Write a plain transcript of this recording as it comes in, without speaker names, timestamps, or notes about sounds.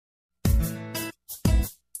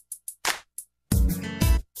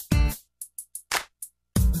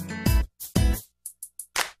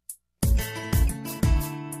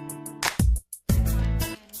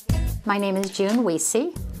My name is June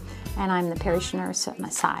Weesey, and I'm the parish nurse at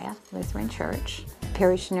Messiah Lutheran Church.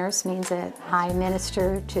 Parish nurse means that I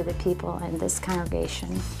minister to the people in this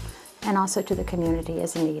congregation and also to the community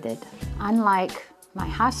as needed. Unlike my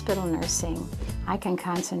hospital nursing, I can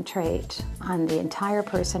concentrate on the entire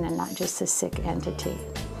person and not just the sick entity.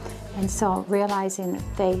 And so realizing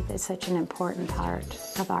that faith is such an important part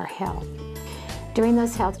of our health. During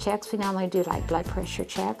those health checks, we not only do like blood pressure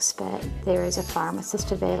checks, but there is a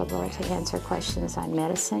pharmacist available to answer questions on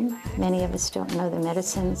medicine. Many of us don't know the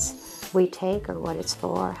medicines we take or what it's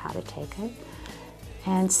for, how to take it.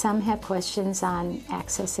 And some have questions on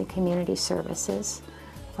accessing community services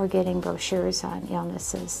or getting brochures on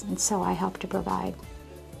illnesses. And so I help to provide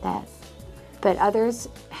that. But others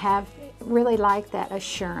have really like that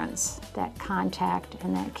assurance, that contact,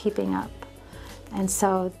 and that keeping up. And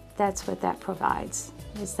so that's what that provides,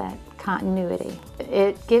 is that continuity.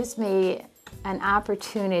 It gives me an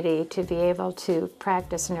opportunity to be able to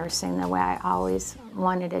practice nursing the way I always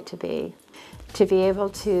wanted it to be able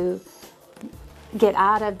to get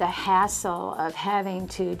out of the hassle of having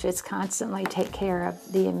to just constantly take care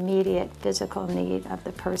of the immediate physical need of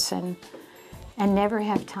the person and never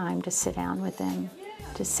have time to sit down with them,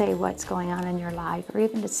 to say what's going on in your life, or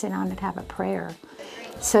even to sit down and have a prayer.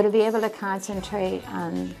 So to be able to concentrate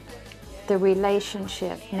on the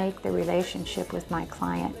relationship, make the relationship with my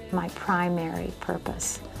client my primary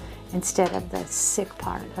purpose, instead of the sick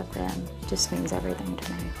part of them, just means everything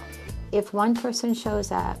to me. If one person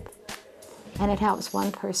shows up and it helps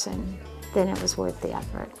one person, then it was worth the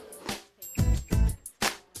effort.